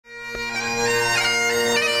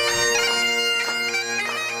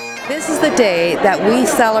This is the day that we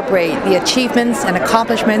celebrate the achievements and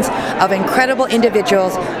accomplishments of incredible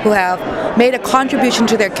individuals who have made a contribution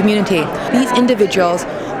to their community. These individuals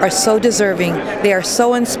are so deserving, they are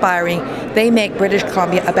so inspiring, they make British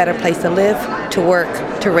Columbia a better place to live, to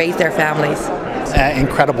work, to raise their families.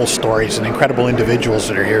 Incredible stories and incredible individuals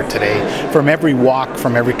that are here today from every walk,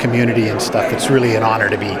 from every community and stuff. It's really an honor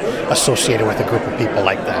to be associated with a group of people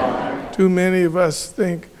like that. Too many of us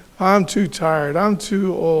think, I'm too tired, I'm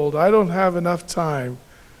too old, I don't have enough time.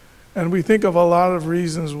 And we think of a lot of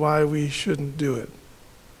reasons why we shouldn't do it.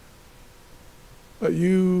 But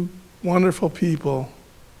you wonderful people,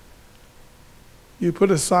 you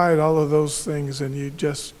put aside all of those things and you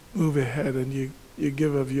just move ahead and you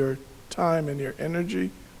give of your time and your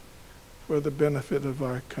energy for the benefit of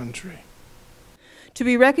our country. To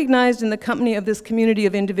be recognized in the company of this community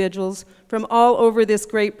of individuals from all over this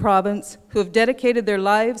great province who have dedicated their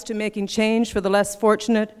lives to making change for the less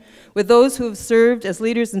fortunate, with those who have served as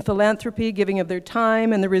leaders in philanthropy, giving of their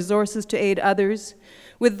time and the resources to aid others,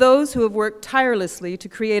 with those who have worked tirelessly to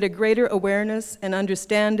create a greater awareness and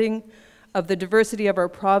understanding of the diversity of our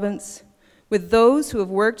province, with those who have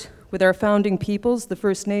worked with our founding peoples, the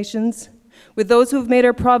First Nations, with those who have made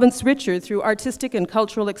our province richer through artistic and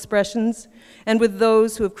cultural expressions, and with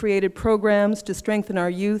those who have created programs to strengthen our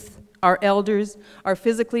youth, our elders, our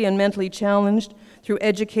physically and mentally challenged through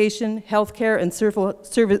education, healthcare, and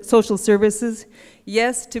social services.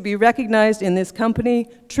 Yes, to be recognized in this company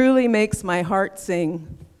truly makes my heart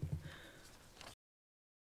sing.